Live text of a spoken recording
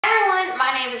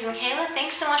Mikaila.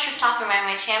 Thanks so much for stopping by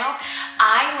my channel.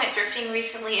 I went thrifting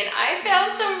recently and I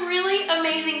found some really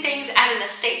amazing things at an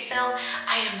estate sale.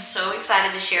 I am so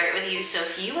excited to share it with you. So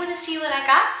if you want to see what I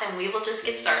got, then we will just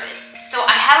get started. So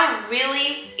I have a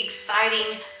really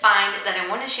exciting find that I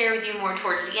want to share with you more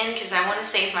towards the end because I want to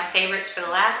save my favorites for the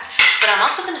last. But I'm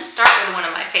also going to start with one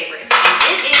of my favorites,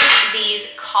 and it is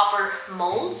these copper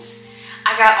molds.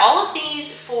 I got all of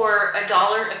these for $1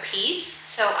 a piece.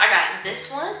 So I got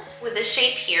this one with this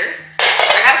shape here.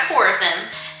 I got 4 of them.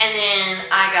 And then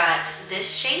I got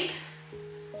this shape.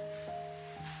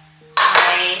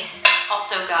 I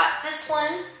also got this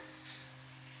one.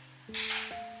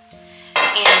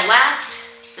 And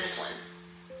last, this one.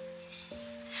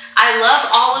 I love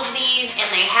all of these, and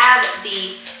they have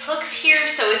the hooks here,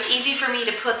 so it's easy for me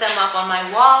to put them up on my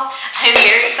wall. I'm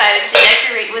very excited to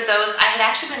decorate with those. I had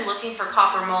actually been looking for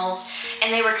copper molds, and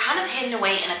they were kind of hidden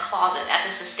away in a closet at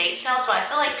this estate sale, so I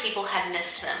feel like people had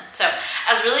missed them. So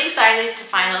I was really excited to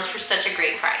find those for such a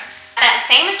great price. At that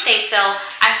same estate sale,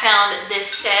 I found this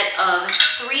set of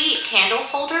 3 candle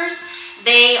holders.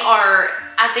 They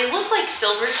look like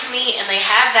silver to me, and they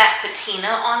have that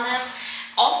patina on them.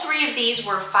 All 3 of these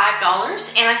were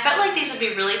 $5, and I felt like these would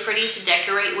be really pretty to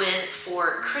decorate with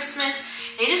for Christmas.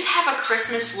 They just have a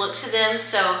Christmas look to them,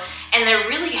 and they're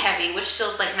really heavy, which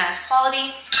feels like nice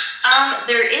quality.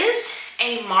 There is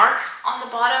a mark on the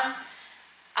bottom.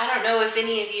 I don't know if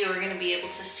any of you are going to be able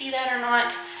to see that or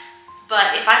not,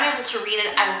 but if I'm able to read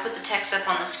it, I will put the text up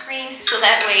on the screen, so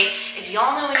that way, if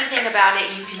y'all know anything about it,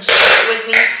 you can share it with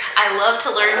me. I love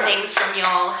to learn things from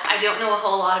y'all. I don't know a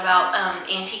whole lot about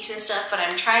antiques and stuff, but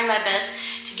I'm trying my best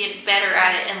to get better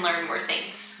at it and learn more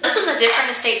things. This was a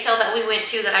different estate sale that we went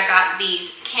to that I got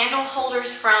these candle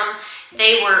holders from.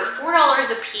 They were $4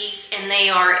 a piece, and they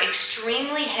are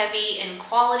extremely heavy in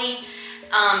quality.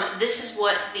 This is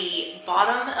what the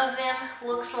bottom of them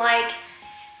looks like.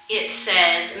 It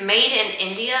says made in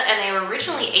India, and they were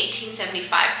originally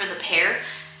 $18.75 for the pair.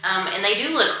 And they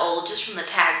do look old just from the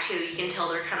tag too. You can tell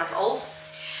they're kind of old.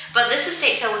 But this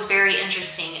estate sale was very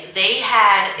interesting.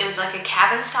 It was like a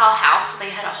cabin style house. So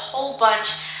they had a whole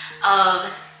bunch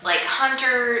of like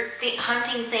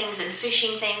hunting things and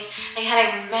fishing things. They had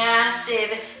a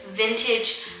massive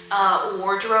vintage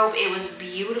wardrobe. It was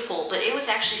beautiful, but it was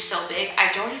actually so big,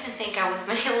 I don't even think I would have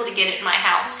been able to get it in my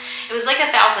house. It was like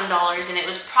 $1,000, and it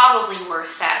was probably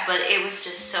worth that, but it was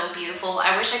just so beautiful.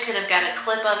 I wish I could have got a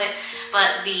clip of it,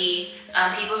 but the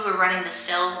people who were running the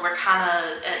sale were kind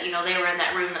of, they were in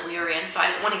that room that we were in, so I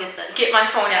didn't want to get my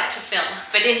phone out to film.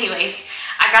 But anyways,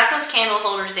 I got those candle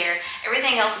holders there.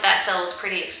 Everything else at that sale was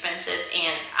pretty expensive,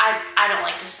 and I don't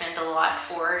like to spend a lot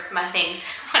for my things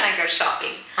when I go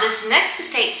shopping. This next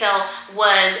estate sale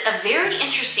was a very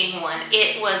interesting one.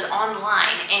 It was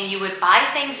online, and you would buy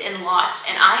things in lots,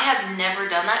 and I have never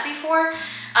done that before.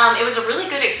 It was a really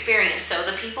good experience. So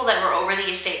the people that were over the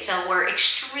estate sale were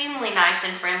extremely nice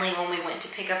and friendly when we went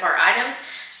to pick up our items.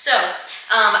 So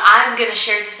I'm going to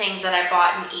share the things that I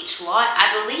bought in each lot. I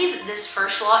believe this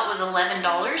first lot was $11,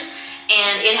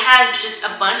 and it has just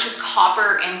a bunch of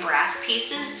copper and brass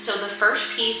pieces. So the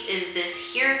first piece is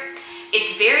this here.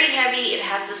 It's very heavy. It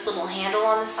has this little handle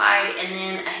on the side, and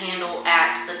then a handle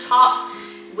at the top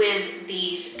with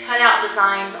these cutout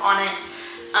designs on it.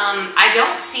 I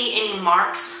don't see any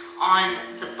marks on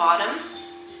the bottom.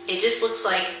 It just looks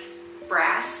like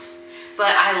brass,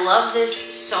 but I love this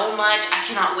so much. I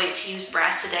cannot wait to use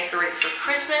brass to decorate for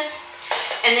Christmas.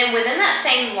 And then within that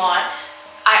same lot,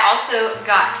 I also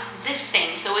got this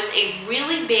thing. So it's a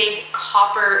really big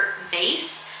copper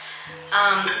vase.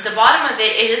 The bottom of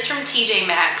it is just from TJ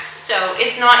Maxx, so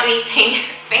it's not anything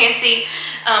fancy.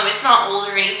 It's not old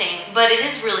or anything, but it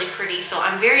is really pretty, so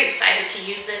I'm very excited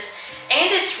to use this.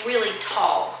 And it's really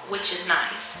tall, which is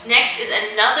nice. Next is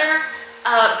another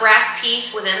brass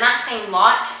piece within that same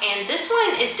lot, and this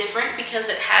one is different because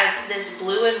it has this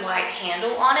blue and white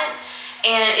handle on it,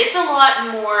 and it's a lot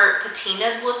more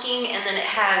patina looking, and then it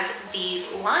has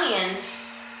these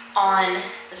lions on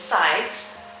the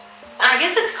sides. I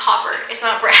guess it's copper, it's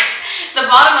not brass. The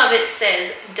bottom of it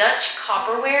says Dutch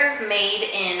copperware made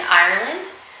in Ireland.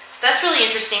 So that's really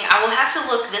interesting. I will have to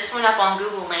look this one up on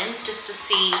Google Lens just to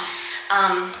see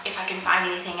if I can find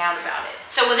anything out about it.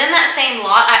 So within that same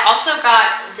lot, I also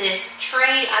got this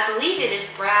tray. I believe it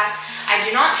is brass. I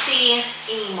do not see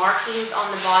any markings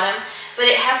on the bottom, but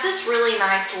it has this really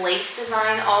nice lace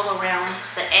design all around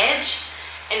the edge,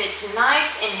 and it's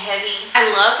nice and heavy. I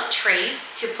love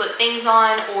trays to put things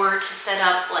on or to set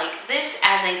up like this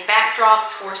as a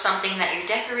backdrop for something that you're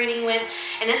decorating with.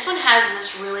 And this one has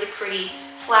this really pretty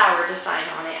flower design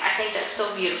on it. I think that's so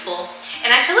beautiful.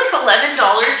 And I feel like $11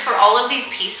 for all of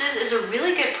these pieces is a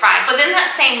really good price. Within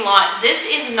that same lot, this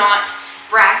is not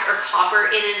brass or copper.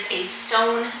 It is a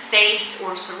stone face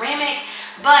or ceramic,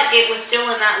 but it was still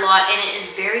in that lot and it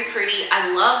is very pretty.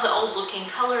 I love the old looking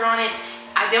color on it.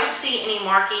 I don't see any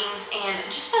markings, and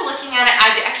just by looking at it,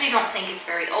 I actually don't think it's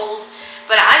very old,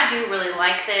 but I do really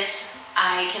like this.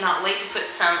 I cannot wait to put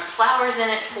some flowers in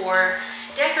it for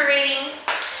decorating.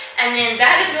 And then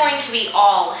that is going to be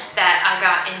all that I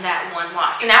got in that one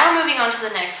lot. So now we're moving on to the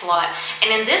next lot.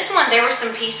 And in this one, there were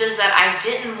some pieces that I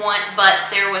didn't want, but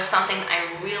there was something I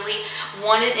really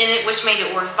wanted in it, which made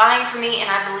it worth buying for me. And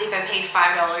I believe I paid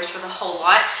 $5 for the whole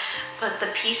lot. But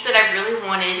the piece that I really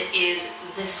wanted is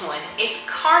this one. It's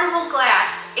carnival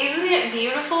glass. Isn't it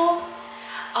beautiful?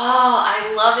 Oh,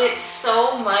 I love it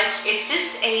so much. It's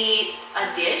just a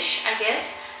dish, I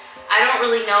guess. I don't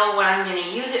really know what I'm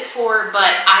gonna use it for,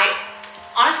 but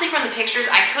honestly, from the pictures,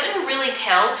 I couldn't really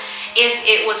tell if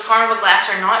it was carnival glass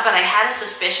or not, but I had a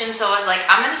suspicion, so I was like,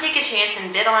 I'm gonna take a chance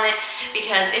and bid on it,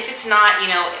 because if it's not,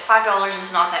 you know, $5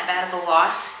 is not that bad of a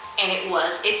loss, and it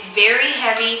was. It's very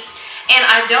heavy, and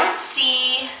I don't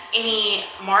see any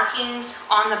markings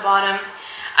on the bottom.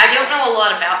 I don't know a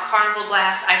lot about carnival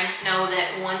glass. I just know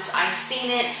that once I seen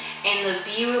it and the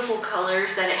beautiful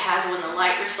colors that it has when the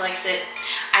light reflects it,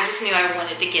 I just knew I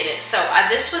wanted to get it. So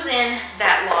this was in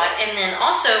that lot, and then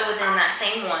also within that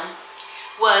same one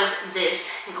was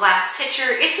this glass pitcher.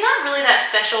 It's not really that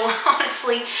special,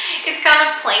 honestly. It's kind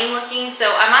of plain looking, so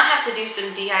I might have to do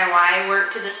some DIY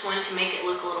work to this one to make it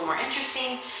look a little more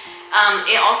interesting.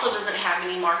 It also doesn't have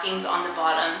any markings on the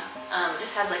bottom. It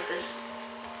just has like this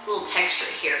little texture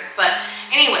here. But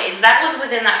anyways, that was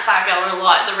within that $5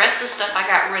 lot. The rest of the stuff I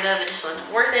got rid of. It just wasn't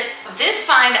worth it. This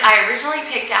find I originally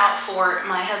picked out for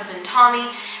my husband Tommy,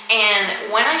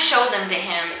 and when I showed them to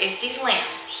him, it's these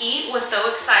lamps. He was so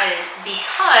excited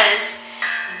because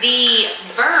the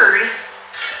bird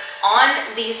on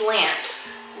these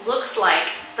lamps looks like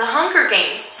the Hunger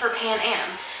Games for Pan Am.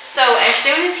 So as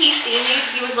soon as he seen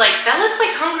these, he was like, that looks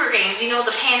like Hunger Games, you know,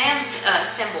 the Pan Am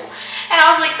symbol. And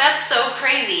I was like, that's so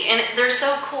crazy. And they're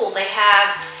so cool. They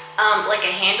have like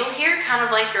a handle here, kind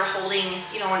of like you're holding,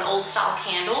 you know, an old style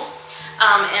candle.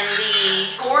 And the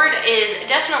cord is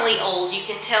definitely old. You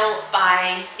can tell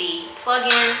by the plug-in,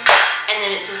 and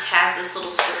then it just has this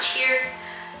little switch here.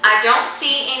 I don't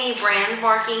see any brand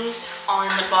markings on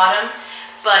the bottom,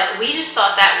 but we just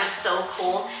thought that was so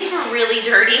cool. These were really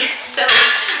dirty, so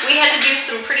we had to do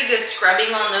some pretty good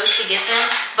scrubbing on those to get them.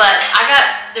 But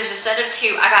there's a set of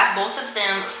two. I got both of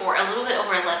them for a little bit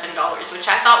over $11, which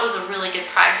I thought was a really good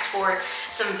price for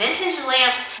some vintage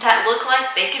lamps that look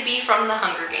like they could be from the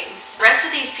Hunger Games. The rest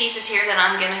of these pieces here that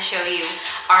I'm gonna show you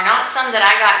are not some that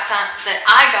I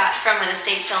got from an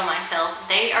estate sale myself.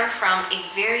 They are from a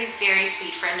very, very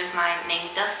sweet friend of mine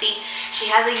named Dusty. She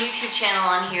has a YouTube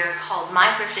channel on here called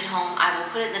My Thrifted Home. I will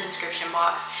put it in the description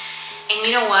box. And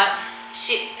you know what?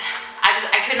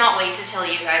 I could not wait to tell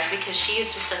you guys, because she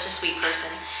is just such a sweet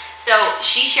person. So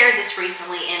she shared this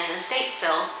recently in an estate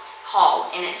sale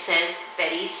haul, and it says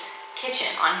Betty's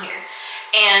Kitchen on here.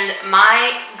 And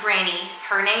my granny,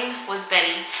 her name was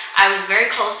Betty. I was very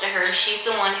close to her. She's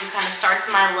the one who kind of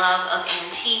started my love of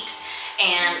antiques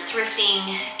and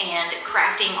thrifting and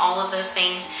crafting, all of those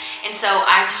things. And so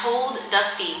I told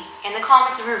Dusty in the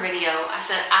comments of her video, I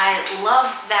said, I love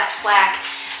that plaque.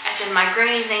 I said, my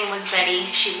granny's name was Betty.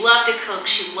 She loved to cook.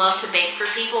 She loved to bake for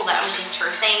people. That was just her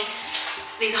thing.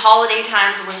 These holiday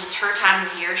times was just her time of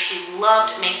year. She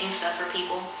loved making stuff for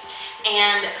people.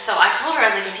 And so I told her, I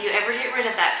was like, if you ever get rid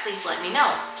of that, please let me know.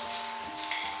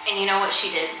 And you know what she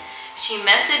did? She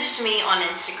messaged me on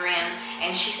Instagram,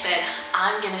 and she said,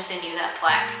 I'm going to send you that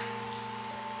plaque.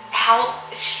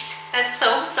 That's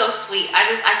so, so sweet. I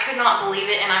could not believe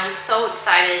it, and I was so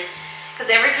excited. Because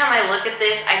every time I look at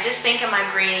this, I just think of my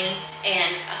granny,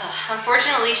 and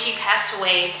unfortunately she passed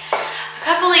away a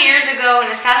couple of years ago,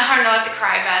 and it's kind of hard not to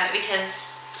cry about it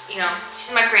because, you know,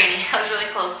 she's my granny. I was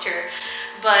really close to her.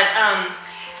 But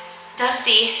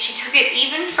Dusty, she took it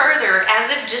even further, as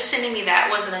if just sending me that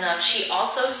wasn't enough. She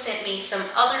also sent me some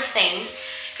other things,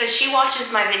 because she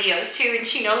watches my videos too, and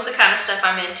she knows the kind of stuff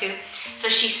I'm into. So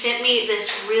she sent me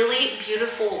this really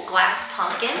beautiful glass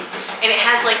pumpkin, and it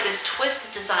has like this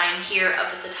twist design here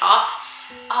up at the top.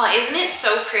 Oh, isn't it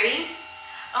so pretty?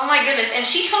 Oh my goodness. And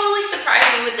she totally surprised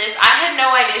me with this. I had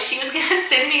no idea she was gonna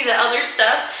send me the other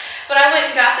stuff, but I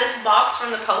went and got this box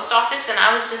from the post office, and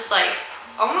I was just like,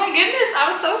 oh my goodness, I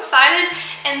was so excited.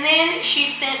 And then she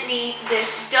sent me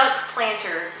this duck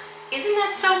planter. Isn't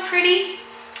that so pretty?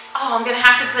 Oh, I'm gonna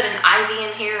have to put an ivy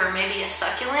in here, or maybe a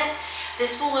succulent.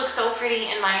 This will look so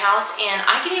pretty in my house, and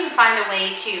I can even find a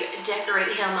way to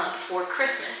decorate him up for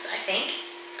Christmas, I think.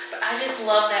 But I just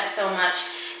love that so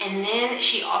much. And then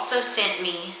she also sent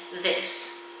me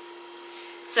this.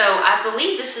 So I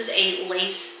believe this is a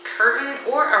lace curtain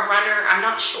or a runner, I'm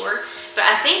not sure. But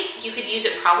I think you could use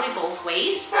it probably both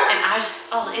ways. And I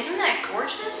just, oh, isn't that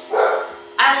gorgeous?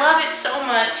 I love it so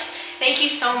much. Thank you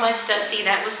so much, Dusty.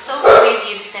 That was so sweet of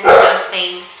you to send me those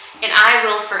things. And I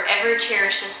will forever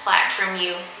cherish this plaque from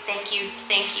you. Thank you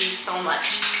so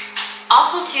much.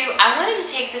 Also too, I wanted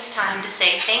to take this time to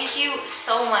say thank you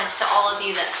so much to all of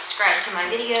you that subscribe to my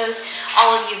videos,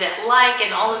 all of you that like,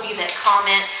 and all of you that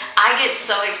comment. I get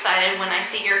so excited when I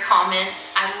see your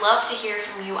comments. I love to hear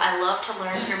from you. I love to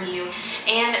learn from you.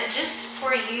 And just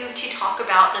for you to talk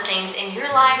about the things in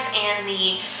your life and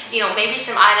the, you know, maybe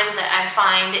some items that I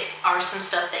find are some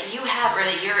stuff that you have or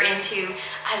that you're into.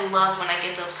 I love when I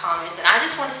get those comments. And I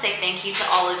just want to say thank you to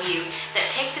all of you that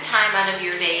take the time out of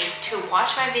your day to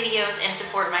watch my videos and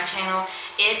support my channel.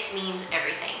 It means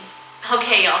everything.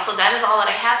 Okay, y'all, so that is all that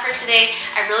I have for today.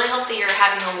 I really hope that you're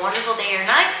having a wonderful day or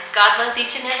night. God bless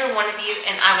each and every one of you,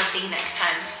 and I will see you next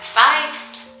time. Bye!